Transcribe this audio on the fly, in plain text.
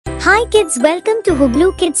Hi kids, welcome to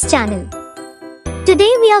Hublu Kids channel. Today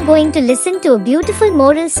we are going to listen to a beautiful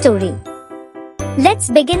moral story.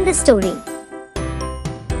 Let's begin the story.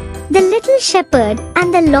 The Little Shepherd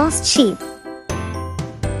and the Lost Sheep.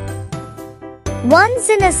 Once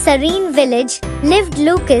in a serene village lived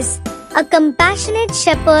Lucas, a compassionate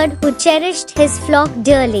shepherd who cherished his flock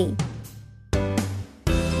dearly.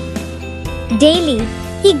 Daily,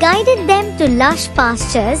 he guided them to lush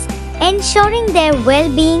pastures, ensuring their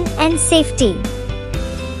well-being and safety.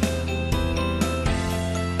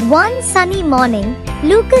 One sunny morning,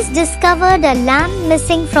 Lucas discovered a lamb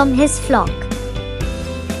missing from his flock.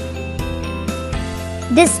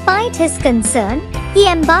 Despite his concern, he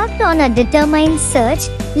embarked on a determined search,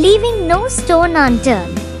 leaving no stone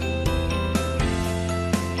unturned.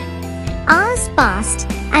 Hours passed,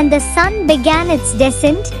 and the sun began its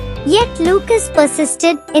descent, yet Lucas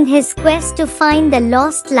persisted in his quest to find the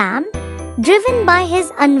lost lamb, driven by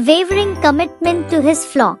his unwavering commitment to his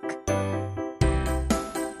flock.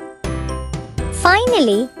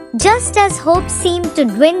 Finally, just as hope seemed to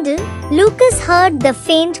dwindle, Lucas heard the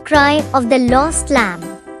faint cry of the lost lamb.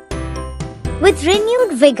 With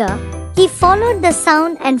renewed vigor, he followed the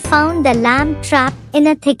sound and found the lamb trapped in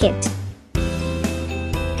a thicket.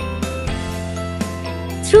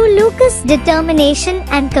 Through Lucas' determination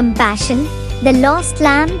and compassion, the lost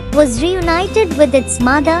lamb was reunited with its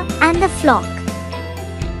mother and the flock,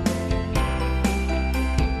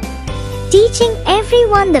 teaching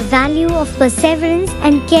everyone the value of perseverance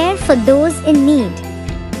and care for those in need.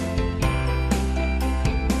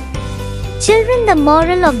 Children, the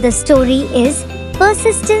moral of the story is,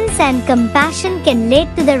 persistence and compassion can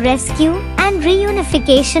lead to the rescue and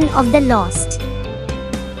reunification of the lost.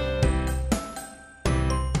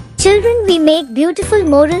 Children, we make beautiful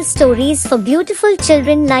moral stories for beautiful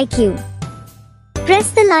children like you.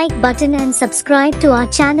 Press the like button and subscribe to our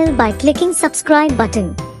channel by clicking subscribe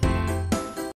button.